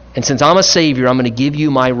 and since I'm a Savior, I'm going to give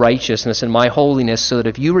you my righteousness and my holiness so that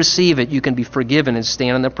if you receive it, you can be forgiven and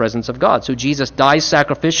stand in the presence of God." So Jesus dies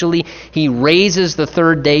sacrificially. He raises the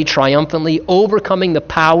third day triumphantly, overcoming the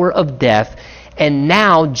power of death. And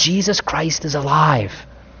now Jesus Christ is alive.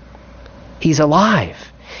 He's alive.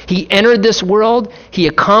 He entered this world. He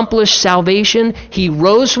accomplished salvation. He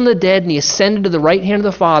rose from the dead and He ascended to the right hand of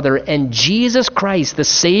the Father. And Jesus Christ, the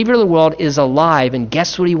Savior of the world, is alive. And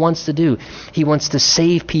guess what He wants to do? He wants to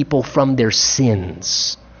save people from their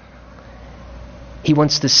sins. He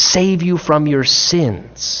wants to save you from your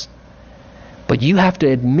sins. But you have to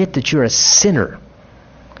admit that you're a sinner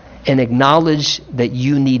and acknowledge that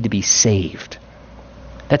you need to be saved.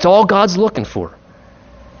 That's all God's looking for.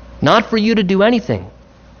 Not for you to do anything.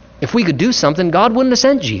 If we could do something, God wouldn't have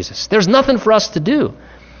sent Jesus. There's nothing for us to do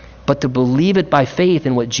but to believe it by faith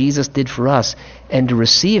in what Jesus did for us and to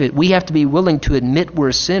receive it. We have to be willing to admit we're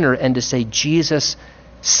a sinner and to say, "Jesus,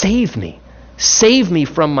 save me. Save me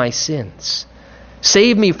from my sins.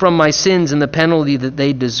 Save me from my sins and the penalty that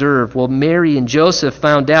they deserve." Well, Mary and Joseph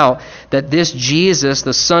found out that this Jesus,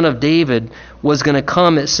 the Son of David, was going to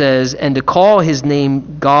come, it says, and to call His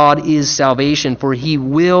name God is salvation, for He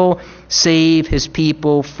will save His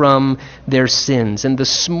people from their sins. And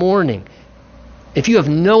this morning, if you have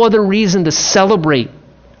no other reason to celebrate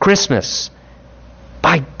Christmas,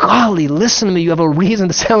 by golly, listen to me, you have a reason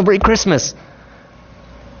to celebrate Christmas.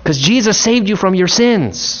 Because Jesus saved you from your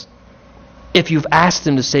sins. If you've asked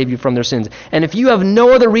Him to save you from their sins. And if you have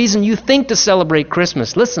no other reason you think to celebrate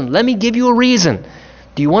Christmas, listen, let me give you a reason.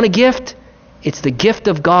 Do you want a gift? It's the gift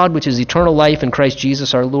of God, which is eternal life in Christ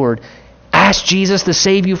Jesus our Lord. Ask Jesus to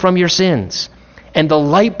save you from your sins. And the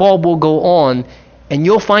light bulb will go on, and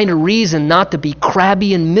you'll find a reason not to be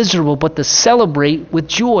crabby and miserable, but to celebrate with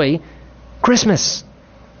joy Christmas.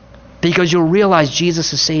 Because you'll realize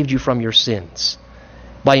Jesus has saved you from your sins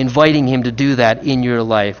by inviting Him to do that in your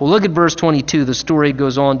life. Well, look at verse 22. The story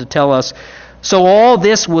goes on to tell us, "So all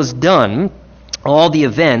this was done," all the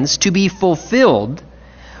events, "to be fulfilled,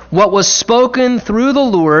 what was spoken through the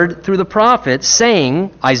Lord, through the prophet,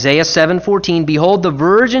 saying," Isaiah 7:14, "Behold, the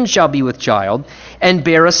virgin shall be with child, and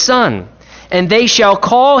bear a son, And they shall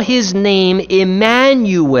call his name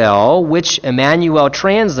Emmanuel, which Emmanuel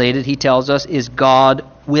translated, he tells us, is God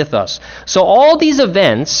with us. So all these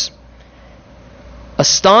events,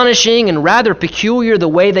 astonishing and rather peculiar the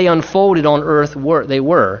way they unfolded on earth,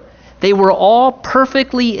 they were all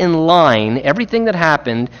perfectly in line, everything that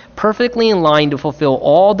happened, perfectly in line to fulfill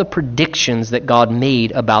all the predictions that God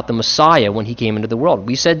made about the Messiah when he came into the world.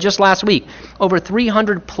 We said just last week, over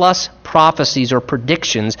 300 plus prophecies or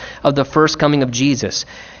predictions of the first coming of Jesus.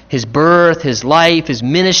 His birth, his life, his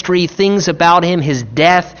ministry, things about him, his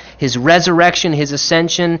death, his resurrection, his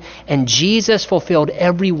ascension, and Jesus fulfilled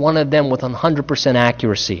every one of them with 100%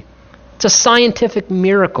 accuracy. It's a scientific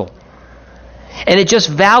miracle. And it just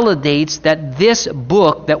validates that this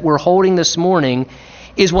book that we're holding this morning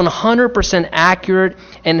is 100% accurate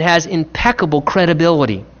and has impeccable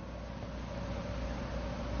credibility.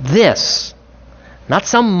 This, not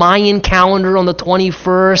some Mayan calendar on the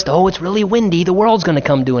 21st, oh, it's really windy, the world's going to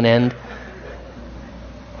come to an end.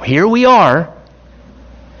 Here we are.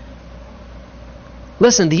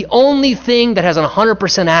 Listen, the only thing that has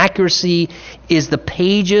 100% accuracy is the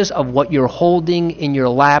pages of what you're holding in your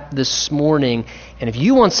lap this morning. And if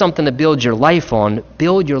you want something to build your life on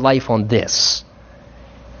this.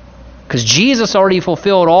 Because Jesus already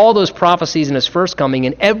fulfilled all those prophecies in his first coming,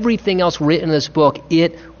 and everything else written in this book,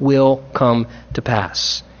 it will come to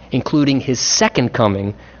pass, including his second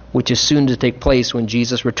coming, which is soon to take place when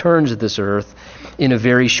Jesus returns to this earth in a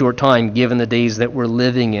very short time, given the days that we're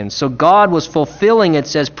living in. So God was fulfilling, it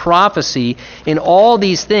says, prophecy in all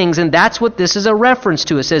these things, and that's what this is a reference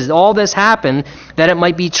to. It says all this happened that it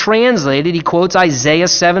might be translated. He quotes Isaiah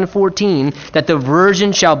 7:14, that the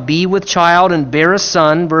virgin shall be with child and bear a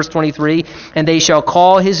son, verse 23, and they shall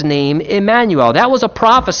call his name Emmanuel. That was a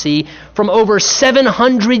prophecy from over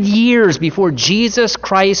 700 years before Jesus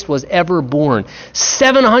Christ was ever born.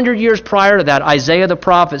 700 years prior to that, Isaiah the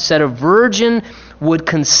prophet said a virgin would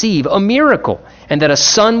conceive, a miracle, and that a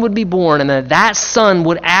son would be born, and that son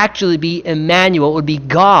would actually be Emmanuel, it would be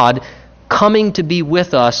God coming to be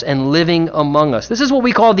with us and living among us. This is what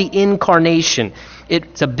we call the incarnation.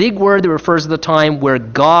 It's a big word that refers to the time where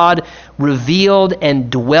God revealed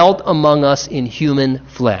and dwelt among us in human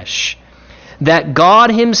flesh. That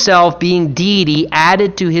God himself, being deity,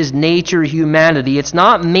 added to his nature humanity. It's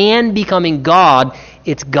not man becoming God,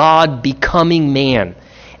 it's God becoming man,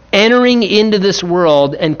 entering into this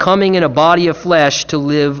world and coming in a body of flesh to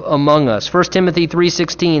live among us. 1 Timothy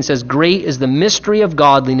 3:16 says, "Great is the mystery of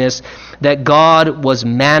godliness, that God was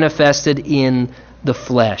manifested in the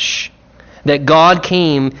flesh." That God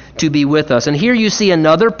came to be with us. And here you see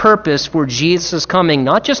another purpose for Jesus' coming,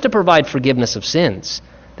 not just to provide forgiveness of sins.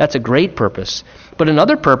 That's a great purpose. But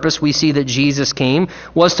another purpose we see that Jesus came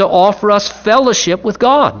was to offer us fellowship with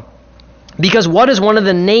God. Because what is one of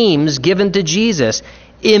the names given to Jesus?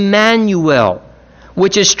 Emmanuel,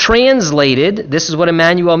 which is translated, this is what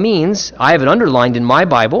Emmanuel means. I have it underlined in my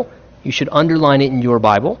Bible. You should underline it in your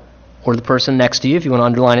Bible, or the person next to you if you want to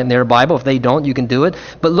underline it in their Bible. If they don't, you can do it.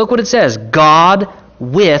 But look what it says, God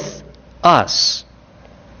with us.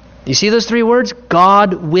 You see those three words?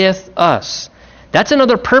 God with us. That's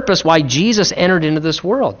another purpose why Jesus entered into this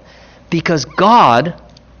world. Because God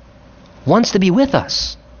wants to be with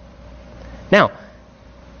us. Now,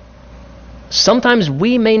 sometimes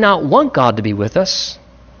we may not want God to be with us,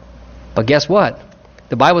 but guess what?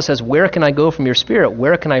 The Bible says, where can I go from your spirit?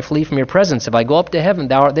 Where can I flee from your presence? If I go up to heaven,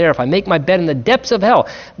 thou art there. If I make my bed in the depths of hell,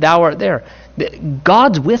 thou art there.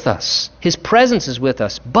 God's with us. His presence is with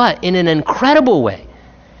us, but in an incredible way.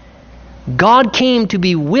 God came to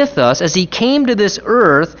be with us as he came to this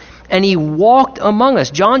earth and he walked among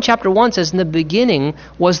us. John chapter 1 says, in the beginning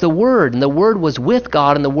was the Word, and the Word was with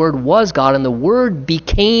God, and the Word was God, and the Word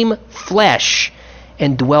became flesh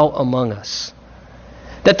and dwelt among us.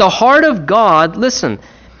 That the heart of God, listen,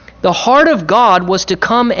 the heart of God was to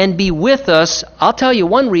come and be with us. I'll tell you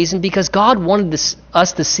one reason, because God wanted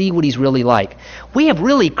us to see what he's really like. We have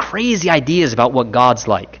really crazy ideas about what God's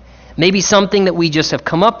like. Maybe something that we just have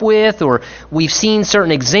come up with, or we've seen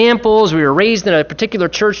certain examples. We were raised in a particular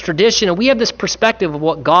church tradition, and we have this perspective of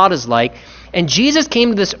what God is like. And Jesus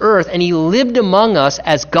came to this earth, and he lived among us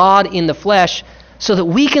as God in the flesh, so that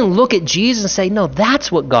we can look at Jesus and say, no, that's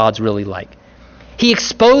what God's really like. He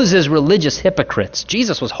exposes religious hypocrites.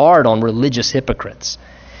 Jesus was hard on religious hypocrites.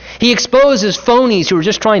 He exposes phonies who are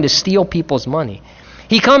just trying to steal people's money.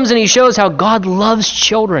 He comes and he shows how God loves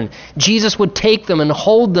children. Jesus would take them and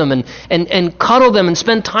hold them and cuddle them and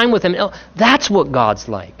spend time with them. That's what God's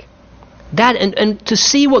like. And to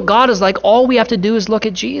see what God is like, all we have to do is look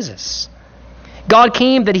at Jesus. God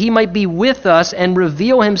came that he might be with us and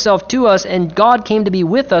reveal himself to us, and God came to be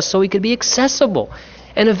with us so he could be accessible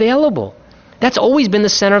and available. That's always been the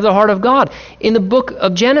center of the heart of God. In the book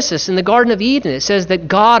of Genesis, in the Garden of Eden, it says that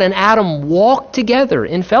God and Adam walked together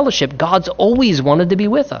in fellowship. God's always wanted to be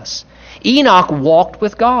with us. Enoch walked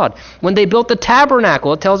with God. When they built the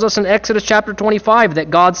tabernacle, it tells us in Exodus chapter 25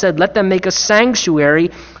 that God said, "Let them make a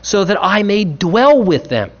sanctuary so that I may dwell with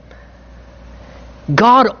them."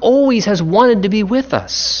 God always has wanted to be with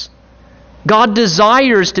us. God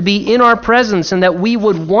desires to be in our presence and that we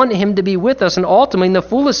would want him to be with us. And ultimately, in the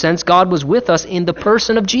fullest sense, God was with us in the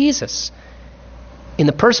person of Jesus. In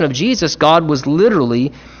the person of Jesus, God was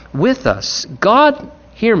literally with us. God,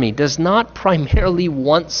 hear me, does not primarily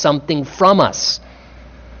want something from us.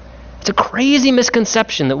 It's a crazy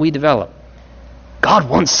misconception that we develop. God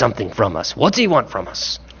wants something from us. What's he want from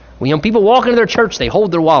us? When people walk into their church, they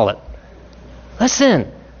hold their wallet.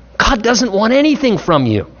 Listen, God doesn't want anything from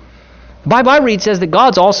you. The Bible I read says that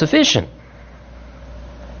God's all-sufficient.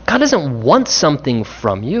 God doesn't want something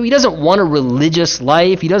from you. He doesn't want a religious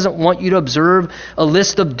life. He doesn't want you to observe a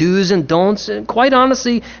list of do's and don'ts. And quite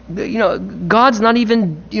honestly, God's not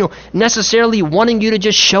even, necessarily wanting you to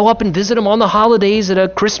just show up and visit him on the holidays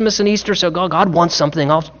at Christmas and Easter. So God wants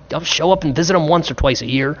something. I'll show up and visit him once or twice a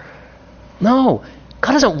year. No,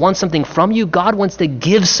 God doesn't want something from you. God wants to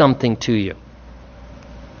give something to you.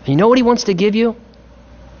 And you know what he wants to give you?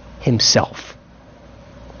 Himself.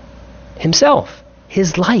 Himself.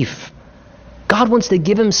 His life. God wants to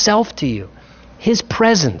give himself to you. His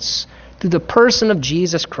presence through the person of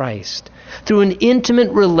Jesus Christ. Through an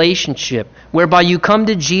intimate relationship whereby you come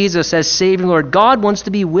to Jesus as Savior Lord. God wants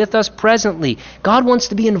to be with us presently. God wants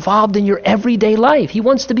to be involved in your everyday life. He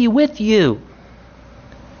wants to be with you.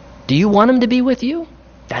 Do you want him to be with you?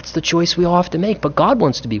 That's the choice we all have to make. But God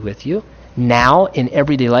wants to be with you now in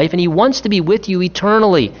everyday life. And he wants to be with you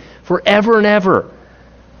eternally. Forever and ever.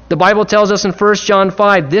 The Bible tells us in 1 John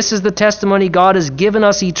 5, this is the testimony God has given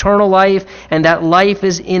us eternal life, and that life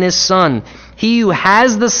is in his Son. He who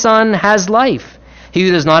has the Son has life. He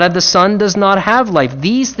who does not have the Son does not have life.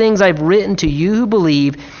 These things I've written to you who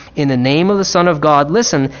believe in the name of the Son of God.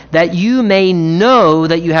 Listen, that you may know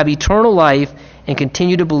that you have eternal life and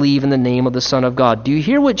continue to believe in the name of the Son of God. Do you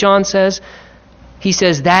hear what John says? He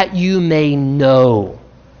says that you may know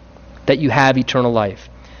that you have eternal life.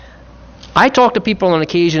 I talk to people on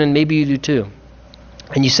occasion, and maybe you do too.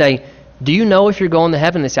 And you say, do you know if you're going to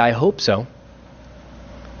heaven? They say, I hope so.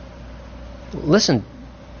 Listen,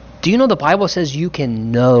 do you know the Bible says you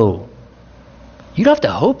can know? You don't have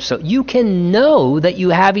to hope so. You can know that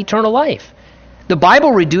you have eternal life. The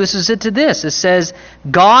Bible reduces it to this. It says,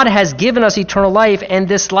 God has given us eternal life, and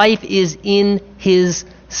this life is in his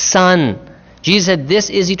Son. Jesus said, this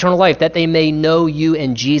is eternal life, that they may know you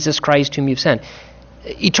and Jesus Christ whom you've sent.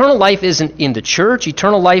 Eternal life isn't in the church.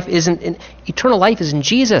 Eternal life is in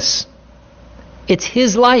Jesus. It's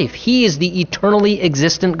his life. He is the eternally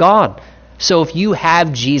existent God. So if you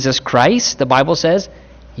have Jesus Christ, the Bible says,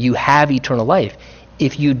 you have eternal life.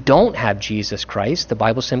 If you don't have Jesus Christ, the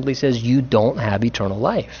Bible simply says you don't have eternal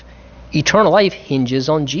life. Eternal life hinges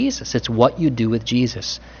on Jesus. It's what you do with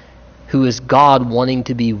Jesus, who is God wanting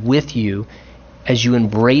to be with you as you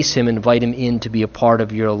embrace him, invite him in to be a part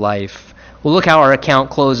of your life. Well, look how our account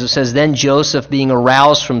closes. It says, then Joseph, being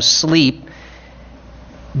aroused from sleep,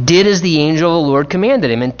 did as the angel of the Lord commanded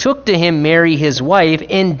him, and took to him Mary his wife,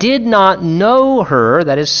 and did not know her,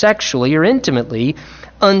 that is sexually or intimately,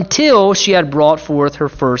 until she had brought forth her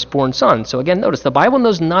firstborn son. So again, notice, the Bible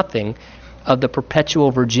knows nothing of the perpetual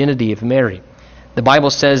virginity of Mary. The Bible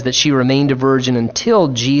says that she remained a virgin until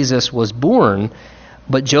Jesus was born,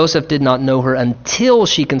 but Joseph did not know her until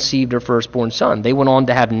she conceived her firstborn son. They went on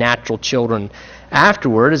to have natural children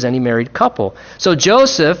afterward, as any married couple. So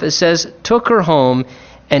Joseph, it says, took her home,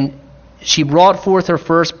 and she brought forth her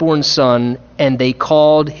firstborn son, and they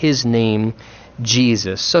called his name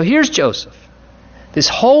Jesus. So here's Joseph. This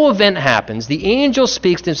whole event happens. The angel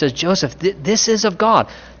speaks to him and says, Joseph, this is of God.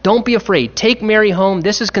 Don't be afraid. Take Mary home.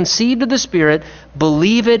 This is conceived of the Spirit.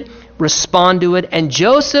 Believe it. Respond to it. And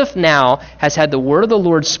Joseph now has had the word of the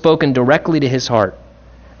Lord spoken directly to his heart.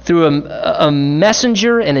 Through a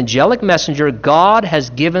messenger, an angelic messenger, God has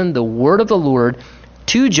given the word of the Lord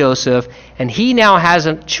to Joseph, and he now has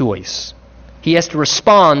a choice. He has to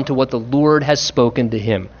respond to what the Lord has spoken to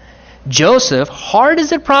him. Joseph, hard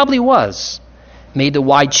as it probably was, made the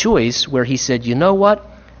wide choice where he said, you know what?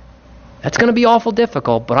 That's going to be awful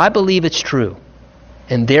difficult, but I believe it's true.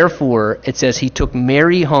 And therefore, it says he took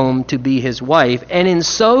Mary home to be his wife. And in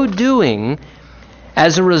so doing,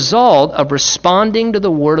 as a result of responding to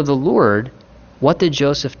the word of the Lord, what did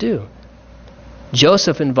Joseph do?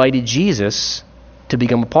 Joseph invited Jesus to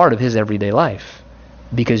become a part of his everyday life,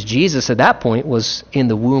 because Jesus at that point was in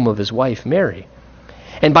the womb of his wife, Mary.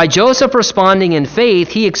 And by Joseph responding in faith,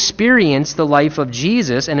 he experienced the life of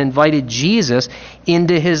Jesus and invited Jesus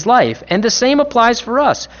into his life. And the same applies for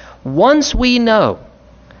us. Once we know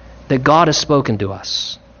that God has spoken to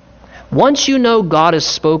us, once you know God has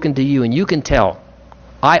spoken to you, and you can tell,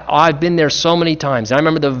 I've been there so many times. I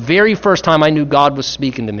remember the very first time I knew God was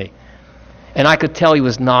speaking to me. And I could tell he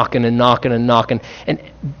was knocking and knocking and knocking.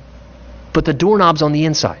 But the doorknob's on the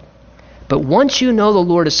inside. But once you know the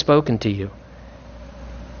Lord has spoken to you,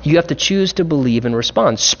 you have to choose to believe and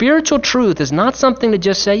respond. Spiritual truth is not something to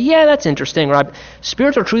just say, yeah, that's interesting, Rob.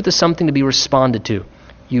 Spiritual truth is something to be responded to.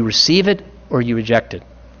 You receive it or you reject it.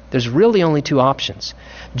 There's really only two options.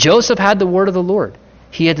 Joseph had the word of the Lord.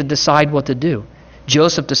 He had to decide what to do.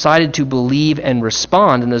 Joseph decided to believe and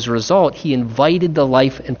respond, and as a result, he invited the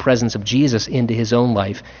life and presence of Jesus into his own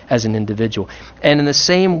life as an individual. And in the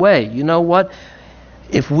same way, you know what?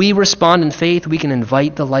 If we respond in faith, we can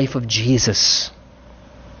invite the life of Jesus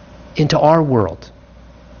into our world,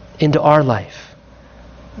 into our life.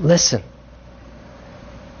 Listen,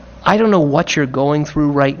 I don't know what you're going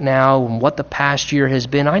through right now and what the past year has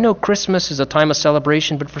been. I know Christmas is a time of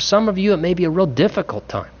celebration, but for some of you it may be a real difficult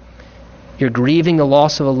time. You're grieving the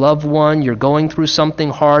loss of a loved one. You're going through something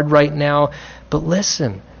hard right now. But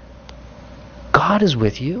listen, God is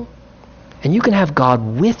with you, and you can have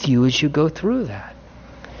God with you as you go through that.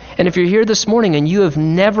 And if you're here this morning and you have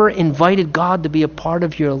never invited God to be a part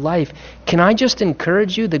of your life, can I just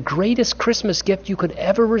encourage you, the greatest Christmas gift you could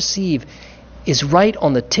ever receive is right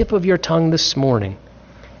on the tip of your tongue this morning.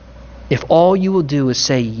 If all you will do is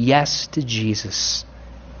say yes to Jesus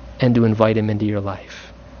and to invite him into your life.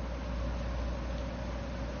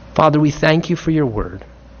 Father, we thank you for your word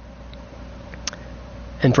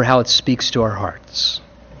and for how it speaks to our hearts.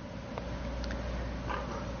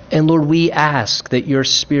 And Lord, we ask that your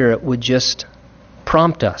Spirit would just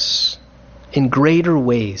prompt us in greater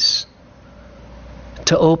ways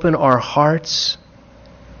to open our hearts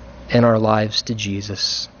and our lives to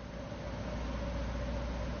Jesus.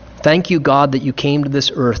 Thank you, God, that you came to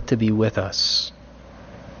this earth to be with us.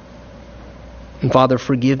 And Father,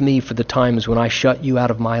 forgive me for the times when I shut you out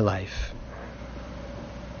of my life.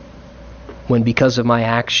 When because of my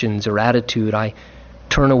actions or attitude, I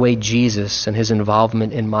turn away Jesus and his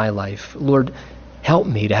involvement in my life. Lord, help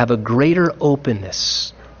me to have a greater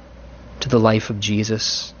openness to the life of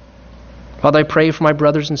Jesus. Father, I pray for my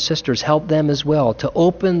brothers and sisters. Help them as well to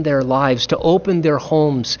open their lives, to open their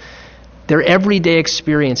homes, their everyday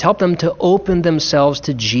experience. Help them to open themselves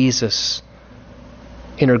to Jesus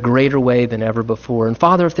in a greater way than ever before. And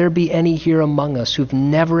Father, if there be any here among us who've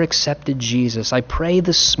never accepted Jesus, I pray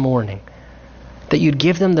this morning that you'd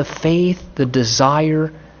give them the faith, the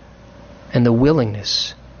desire, and the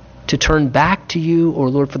willingness to turn back to you, or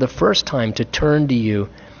Lord, for the first time, to turn to you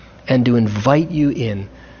and to invite you in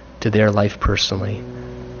to their life personally.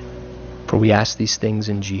 For we ask these things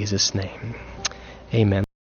in Jesus' name. Amen.